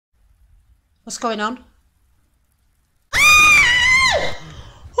What's going on?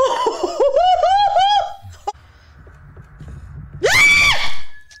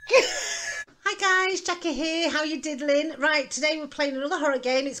 Hi guys, Jackie here. How you diddling? Right, today we're playing another horror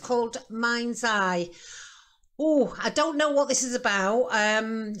game. It's called Mind's Eye. Oh, I don't know what this is about,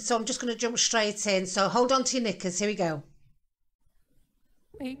 so I'm just going to jump straight in. So hold on to your knickers. Here we go.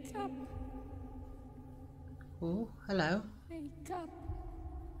 Wake up. Oh, hello. Wake up.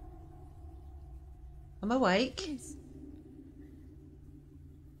 I'm awake. Please.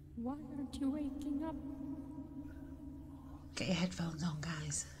 Why aren't you waking up? Get your headphones on,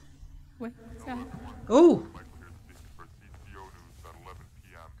 guys. Wake up. Oh.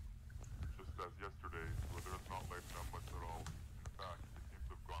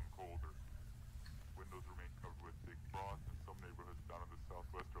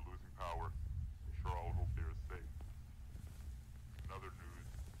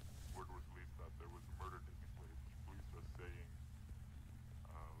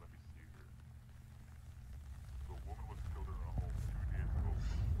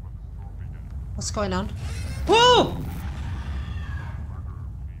 What's going on? Whoa!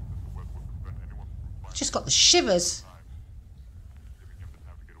 Just got the shivers.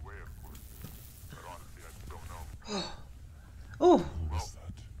 Oh.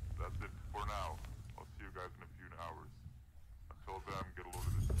 That's it for now. I'll see you guys in a few hours. Until then, get a load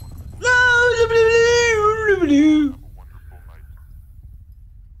of this wonderful. Have a wonderful night.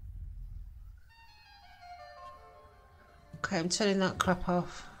 Okay, I'm turning that crap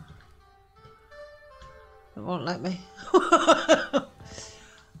off. It won't let me.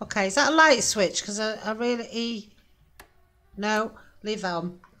 Okay, is that a light switch? Because I really... No, leave that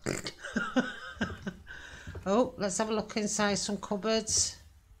on. Oh, let's have a look inside some cupboards.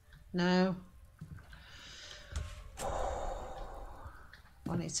 No.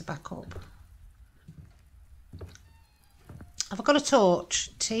 I need to back up. Have I got a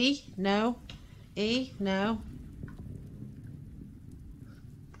torch? T? No. E? No.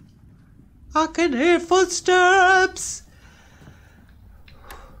 I can hear footsteps.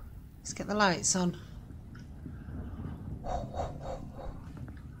 Let's get the lights on.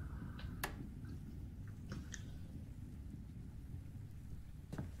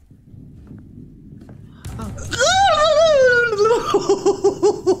 Oh.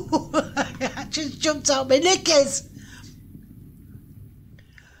 I just jumped out my knickers.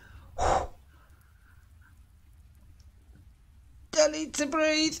 I need to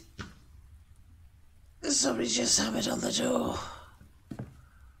breathe. Somebody just hammered on the door.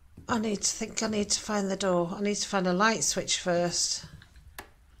 I need to find the door. I need to find a light switch first.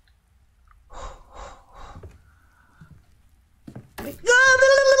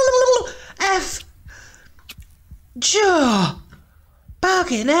 F. Joe.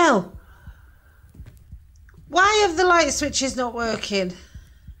 Bargain hell. Why have the light switches not working?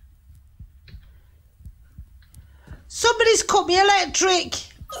 Somebody's cut me electric.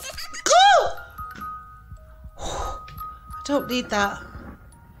 Go! I don't need that.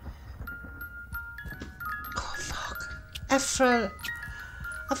 Oh, fuck. F for...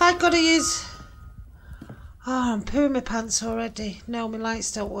 Have I got to use... Oh, I'm pooing my pants already. No, my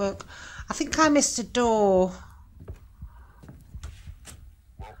lights don't work. I think I missed a door.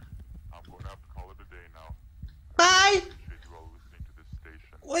 Well, I'm going to have to call it a day now. Bye! Appreciate you all listening to this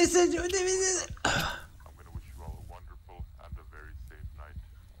station. What is it? I'm going to wish you all a wonderful and a very safe night.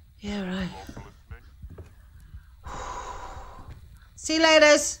 Yeah, right. Thank you all for listening. See you later.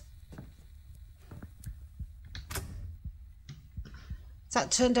 Has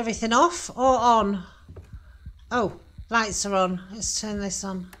that turned everything off or on? Oh, lights are on. Let's turn this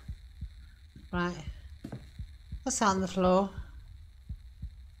on. Right. What's that on the floor?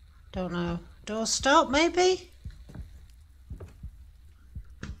 Don't know. Door stop, maybe?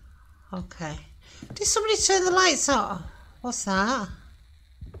 Okay. Did somebody turn the lights on? What's that?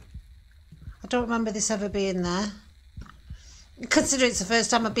 I don't remember this ever being there. Consider it's the first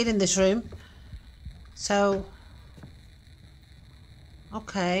time I've been in this room. So...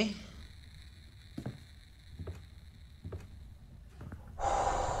 Okay.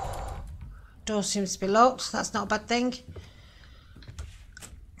 Door seems to be locked. That's not a bad thing.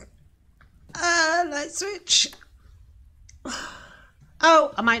 Light switch.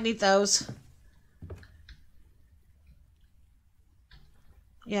 Oh, I might need those.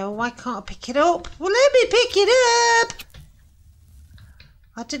 Yeah, well, why can't I pick it up? Well, let me pick it up.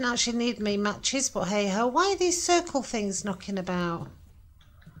 I didn't actually need me matches, but hey ho. Why are these circle things knocking about?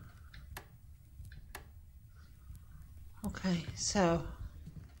 Okay, so...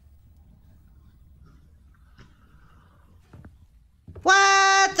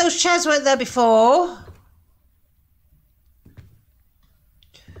 What those chairs weren't there before.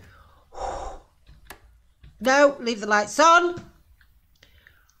 No, leave the lights on.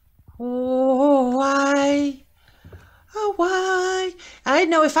 Oh, why? Oh, why? I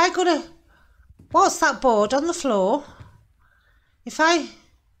know if I go to... What's that board on the floor? If I...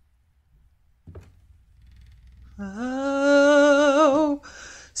 Oh,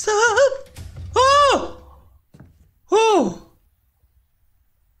 stop! Oh! Oh!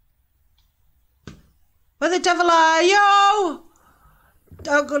 Where the devil are you?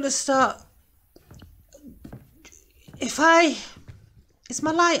 I'm gonna start. If I... Is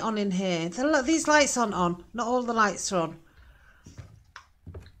my light on in here? These lights aren't on. Not all the lights are on.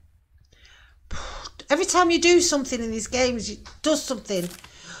 Every time you do something in these games, it does something.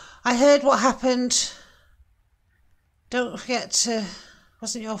 I heard what happened. Don't forget to...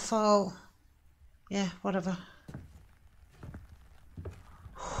 Wasn't your fault. Yeah, whatever.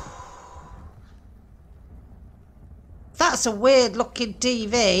 That's a weird looking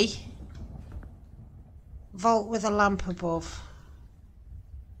TV. Vault with a lamp above.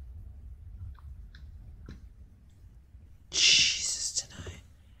 Jesus, tonight.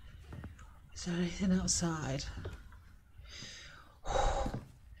 Is there anything outside? I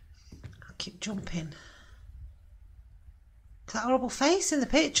keep jumping. That horrible face in the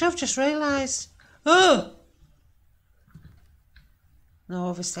picture, I've just realised. Oh! No,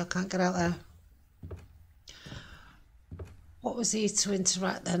 obviously I can't get out there. What was he to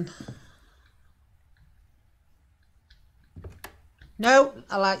interact then? No,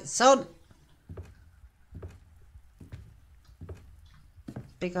 I like the sun.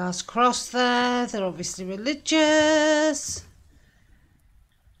 Big ass cross there. They're obviously religious.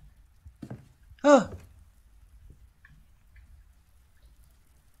 Oh.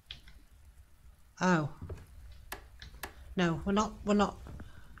 Oh. No, we're not. No,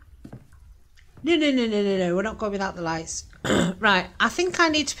 we're not going without the lights. Right, I think I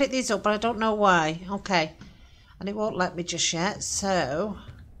need to pick these up, but I don't know why. Okay. And it won't let me just yet, so...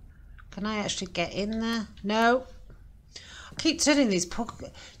 Can I actually get in there? No. I keep turning these... Do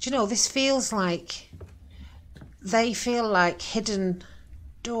you know, this feels like... They feel like hidden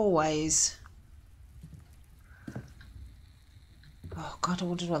doorways. Oh, God, I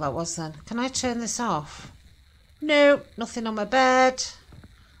wondered what that was then. Can I turn this off? No, nothing on my bed.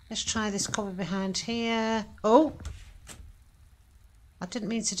 Let's try this cupboard behind here. Oh! I didn't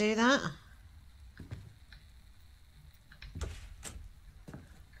mean to do that.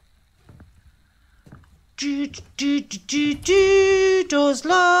 Door's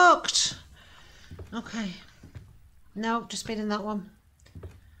locked. Okay. No, just been in that one.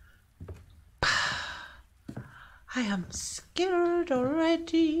 I am scared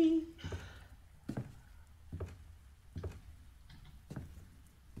already.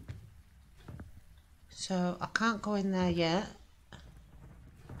 So I can't go in there yet.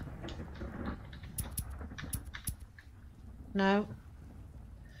 No.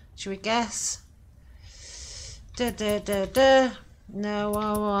 Should we guess? No,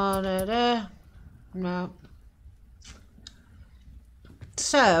 I wanna no.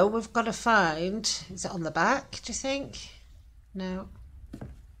 So we've got to find. Is it on the back? Do you think? No.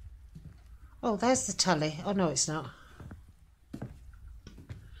 Oh, there's the telly. Oh no, it's not.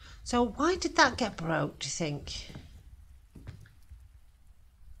 So why did that get broke? Do you think?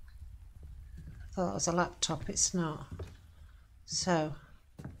 I thought it was a laptop. It's not. So.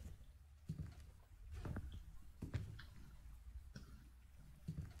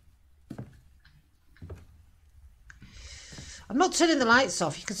 I'm not turning the lights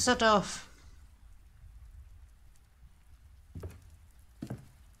off. You can shut off.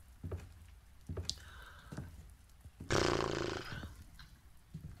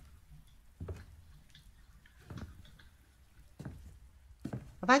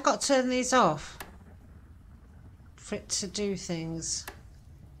 Have I got to turn these off for it to do things?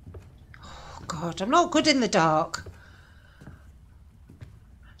 Oh God, I'm not good in the dark.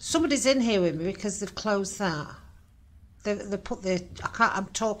 Somebody's in here with me because they've closed that. They put the... I can't... I'm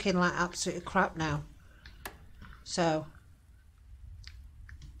talking like absolute crap now. So...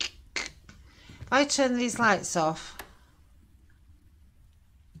 If I turn these lights off...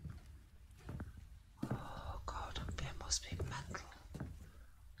 Oh God, I must be mental.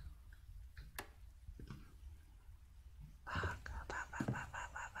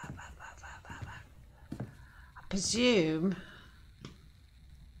 I presume...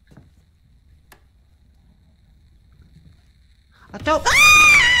 I don't...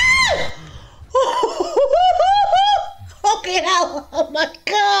 Ah! Fucking hell! Oh my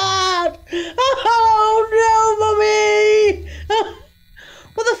God! Oh no, Mummy!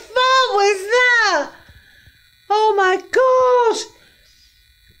 What the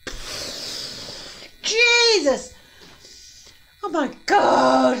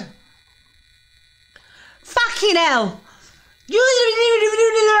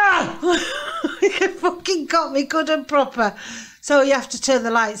got me good and proper. So you have to turn the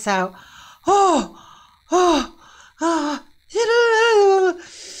lights out.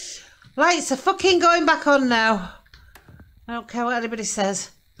 Lights are fucking going back on now. I don't care what anybody says.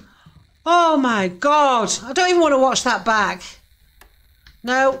 Oh my God. I don't even want to watch that back.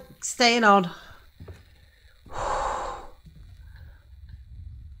 No, staying on.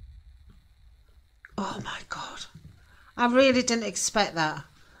 Oh my God. I really didn't expect that.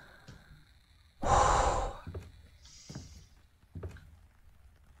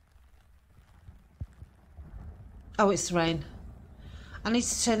 Oh, it's the rain. I need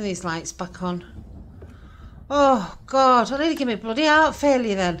to turn these lights back on. Oh God, I need to give me bloody heart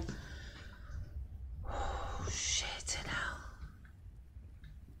failure then. Oh, shit hell.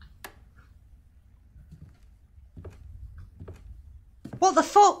 What the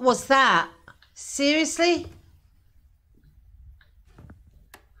fuck was that? Seriously?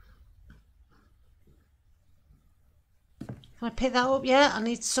 Can I pick that up yet? I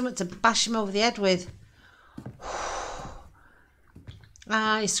need something to bash him over the head with.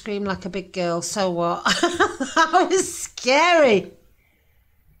 Ah, he screamed like a big girl, so what? That was scary.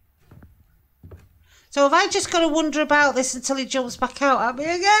 So have I just got to wonder about this until he jumps back out at me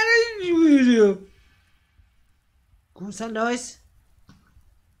again? What's that noise?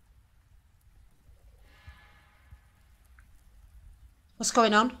 What's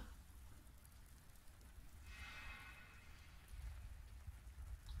going on?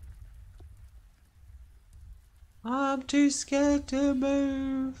 I'm too scared to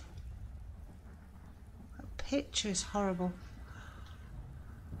move. That picture is horrible.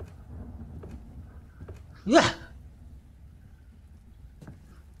 Yeah.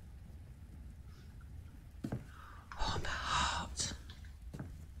 Oh, my heart.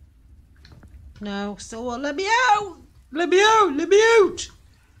 No, still won't let me out. Let me out. Let me out.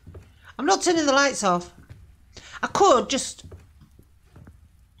 I'm not turning the lights off. I could just...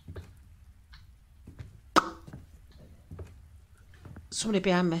 Somebody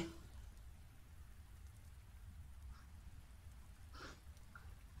behind me.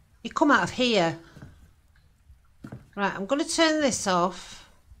 You come out of here. Right, I'm going to turn this off.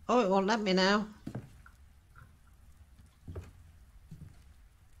 Oh, it won't let me now.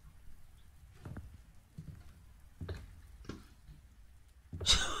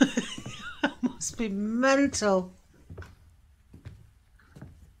 That must be mental.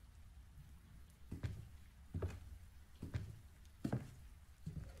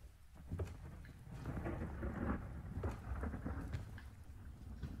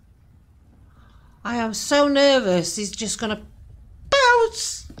 I am so nervous. He's just going to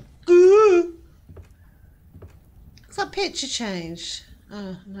bounce. Has that picture changed?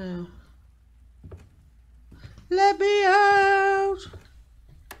 Oh, no. Let me out.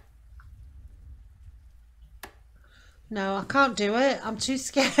 No, I can't do it. I'm too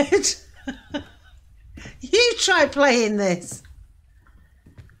scared. You try playing this.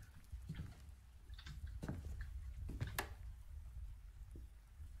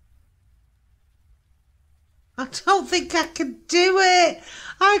 I don't think I can do it.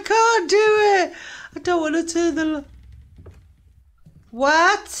 I can't do it. I don't want to turn the...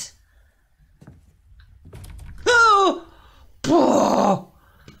 What? Oh! Oh!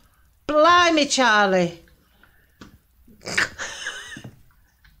 Blimey, Charlie.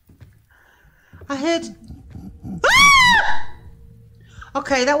 I heard... Ah!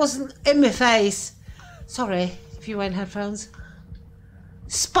 Okay, that wasn't in my face. Sorry if you're wearing headphones.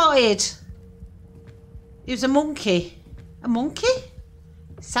 Spotted. He was a monkey. A monkey?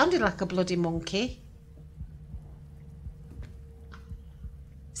 Sounded like a bloody monkey.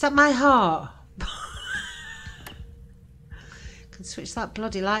 Is that my heart? Can switch that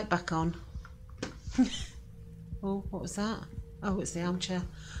bloody light back on. Oh, what was that? Oh, it's the armchair.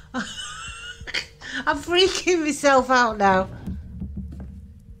 I'm freaking myself out now.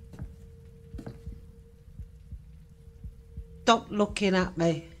 Stop looking at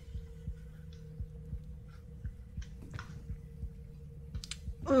me.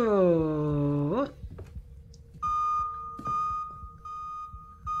 Oh.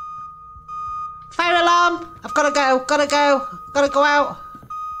 Fire alarm! I've got to go, gotta go out.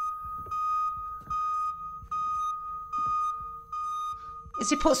 Has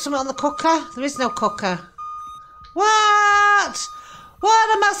he put something on the cooker? There is no cooker. What?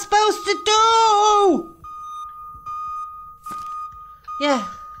 What am I supposed to do? Yeah.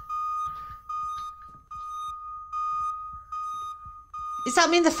 Does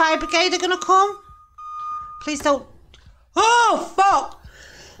that mean the fire brigade are going to come? Please don't... Oh, fuck!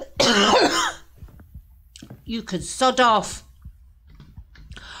 You can sod off.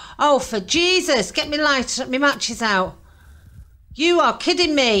 Oh, for Jesus, get me light, me matches out. You are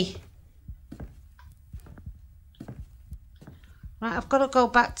kidding me. Right, I've got to go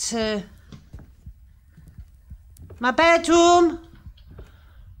back to my bedroom.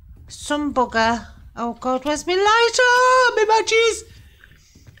 Some bugger. Oh God, where's my lighter? My matches.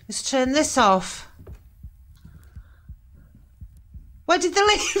 Let's turn this off. Where did the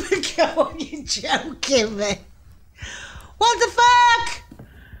lever go? You're joking me. What the fuck?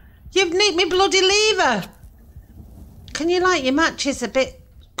 You've nicked me bloody lever. Can you light your matches a bit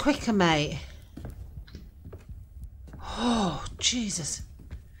quicker, mate? Oh, Jesus.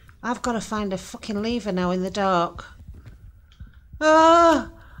 I've got to find a fucking lever now in the dark.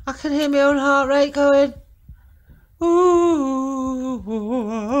 Ah, I can hear my own heart rate going. Ooh.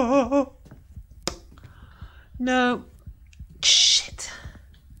 No. Shit.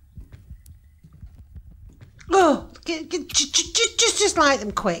 Oh, just light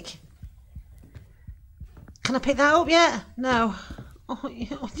them quick. Can I pick that up yet? No. Oh,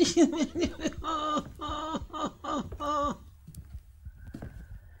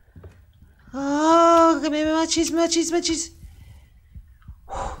 oh, give me my matches.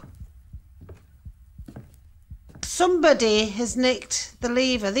 Somebody has nicked the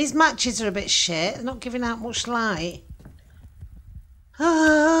lever. These matches are a bit shit. They're not giving out much light.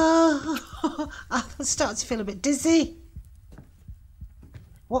 I'm starting to feel a bit dizzy.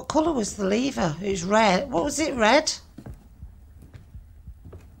 What colour was the lever? It was red. What was it, red?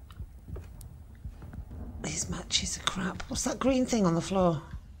 These matches are crap. What's that green thing on the floor?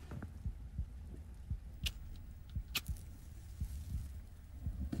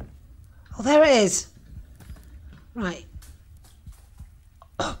 Oh, there it is. Right.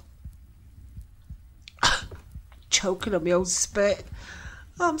 Choking on my own spit.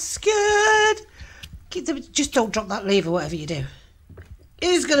 I'm scared. Just don't drop that lever, whatever you do.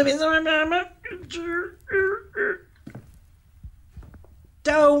 It's gonna be something.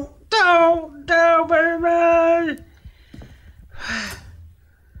 Don't, baby.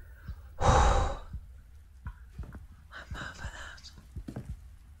 I'm over that.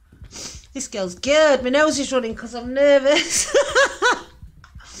 This girl's good. My nose is running because I'm nervous.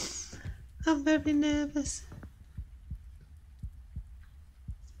 I'm very nervous.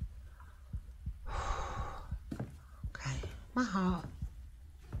 Okay, my heart.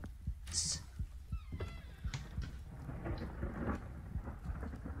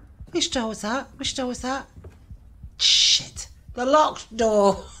 Which door was that? Which door was that? Shit. The locked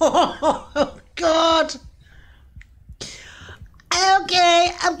door. Oh, God.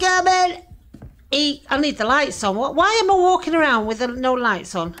 Okay, I'm coming. I need the lights on. Why am I walking around with no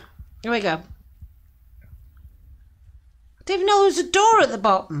lights on? Here we go. I didn't even know there was a door at the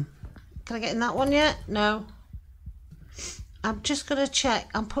bottom. Can I get in that one yet? No. I'm just going to check.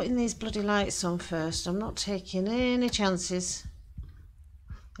 I'm putting these bloody lights on first. I'm not taking any chances.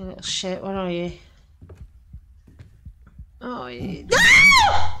 You little shit, where are you? Oh, you...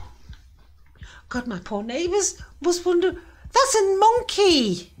 Ah! God, my poor neighbours must wonder. That's a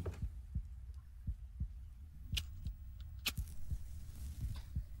monkey.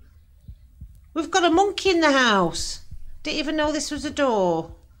 We've got a monkey in the house. Didn't even know this was a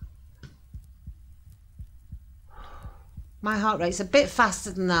door. My heart rate's a bit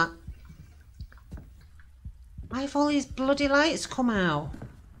faster than that. Why have all these bloody lights come out?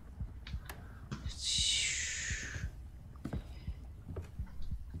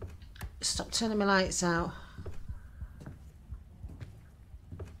 Stop turning my lights out.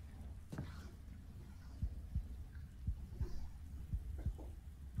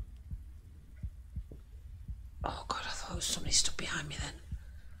 Oh God, I thought it was somebody stood behind me then.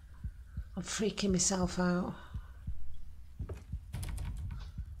 I'm freaking myself out.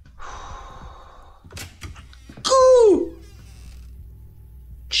 Ooh!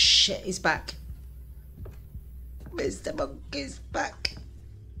 Shit, he's back. Mr. Monkey's back.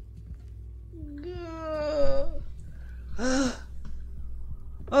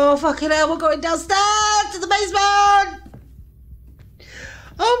 Oh fucking hell, we're going downstairs to the basement.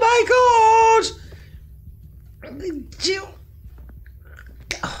 Oh my God.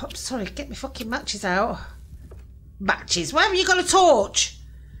 Oh, I'm sorry, get my fucking matches out. Matches? Why haven't you got a torch?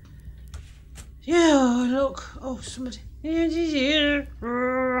 Yeah, look. Oh, somebody.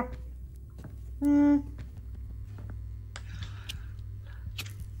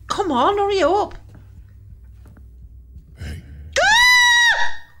 Come on, hurry up. Hey.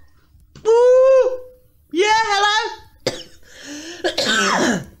 Ah! Ooh! Yeah, hello.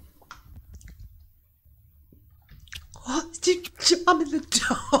 What? I'm in the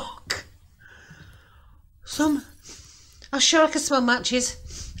dark. I'm sure I can smell matches.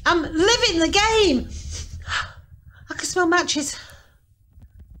 I'm living the game. I can smell matches.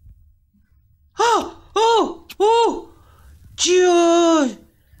 Oh, Jude.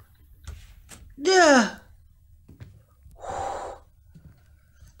 Yeah.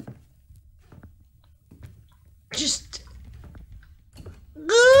 Just.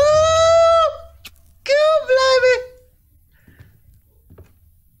 Go, blimey.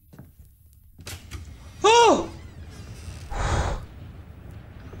 Oh.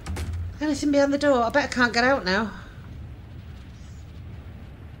 Anything behind the door? I bet I can't get out now.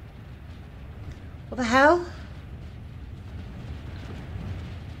 What the hell?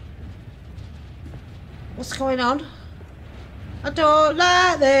 What's going on? I don't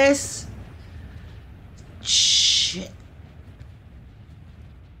like this. Shit.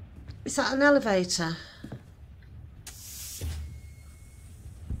 Is that an elevator?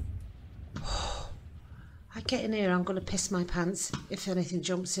 I get in here, I'm going to piss my pants if anything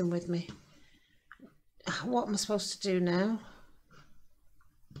jumps in with me. What am I supposed to do now?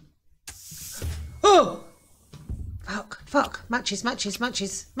 Oh! Fuck. Matches!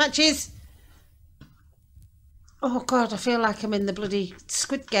 Oh God, I feel like I'm in the bloody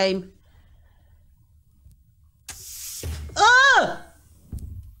Squid Game. Oh!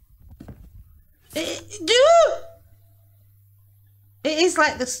 It is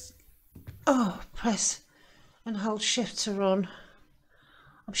like this. Oh, press and hold shift to run.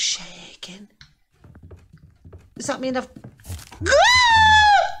 I'm shaking. Does that mean I've... Boom!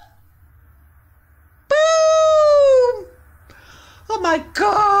 Oh my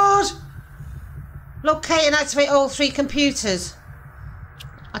God! Locate and activate all 3 computers.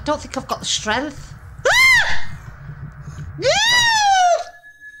 I don't think I've got the strength.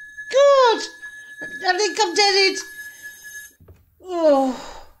 God! I think I'm dead. Oh.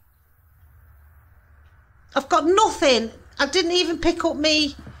 I've got nothing. I didn't even pick up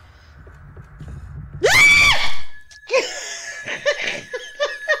me.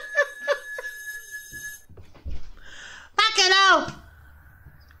 Back it up.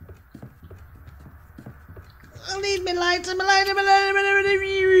 I need my lighter,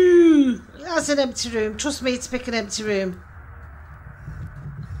 That's an empty room. Trust me, it's pick an empty room.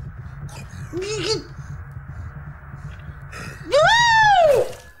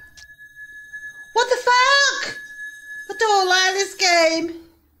 What the fuck? I don't like this game.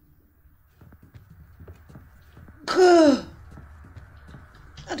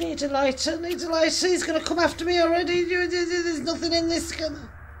 I need a lighter. He's going to come after me already. There's nothing in this.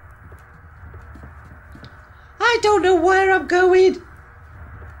 I don't know where I'm going.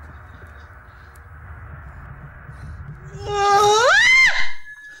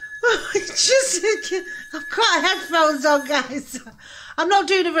 I've got headphones on, guys. I'm not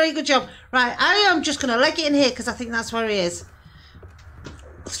doing a very good job. Right, I am just going to leg it in here because I think that's where he is.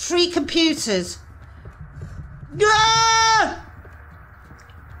 3 computers.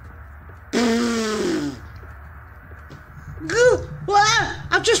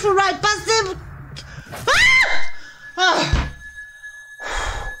 I've just run right past him.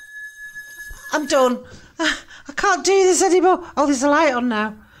 I'm done. I can't do this anymore. Oh, there's a light on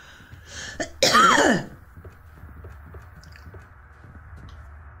now.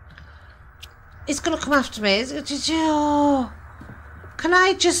 It's going to come after me. Oh. Can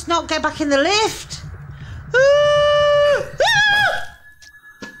I just not get back in the lift? Oh,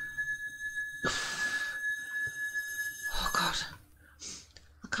 God.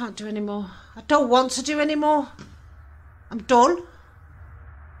 I can't do anymore. I don't want to do anymore. I'm done.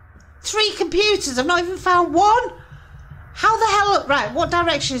 3 computers. I've not even found one. How the hell... Right, what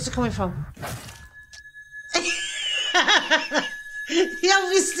direction is it coming from? He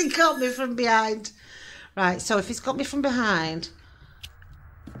obviously got me from behind. Right, so if he's got me from behind...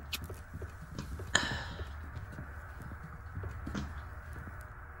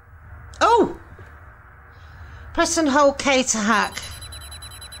 Oh! Press and hold K to hack.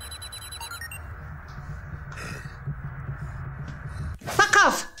 Fuck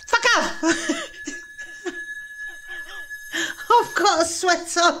off! Fuck off! I've got a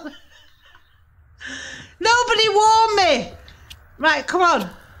sweat on. Nobody warned me. Right, come on.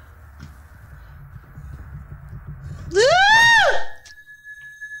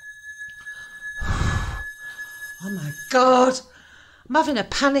 Oh my God. I'm having a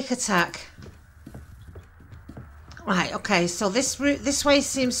panic attack. Right, okay, so this route, this way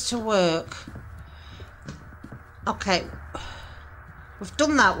seems to work. Okay. We've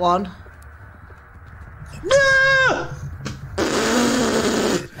done that one. No!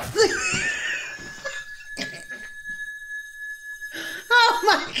 Oh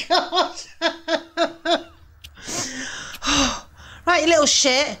my God. right, you little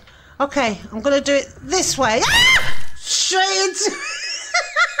shit. Okay, I'm going to do it this way. Ah! Straight into...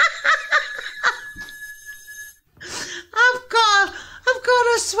 I've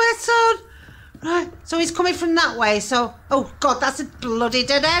got a sweat on. Right, so he's coming from that way, so... Oh, God, that's a bloody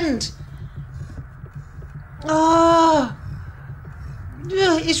dead end. Oh.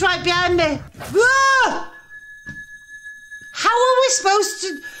 He's right behind me. Ah! How are we supposed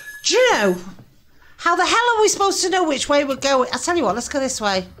to... Do you know? How the hell are we supposed to know which way we're going? I'll tell you what, let's go this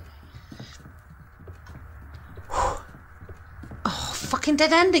way. Oh, fucking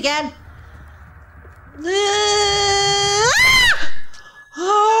dead end again.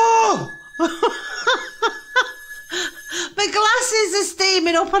 Oh! My glasses are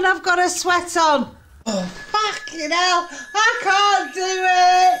steaming up and I've got a sweat on. Oh, fucking hell. I can't do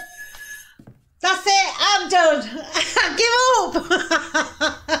it. That's it. I'm done. I give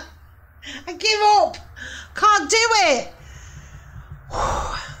up. I give up. Can't do it.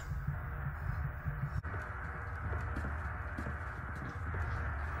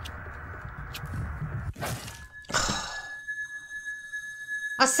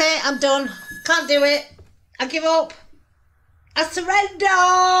 That's it. I'm done. Can't do it. I give up. I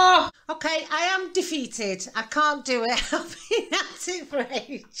surrender. Okay, I am defeated. I can't do it. I've been at it for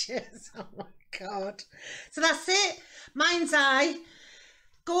ages. Oh my God. So that's it. Mind's Eye.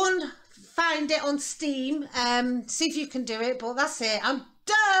 Go and find it on Steam. See if you can do it. But that's it. I'm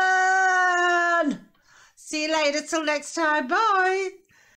done. See you later. Till next time. Bye.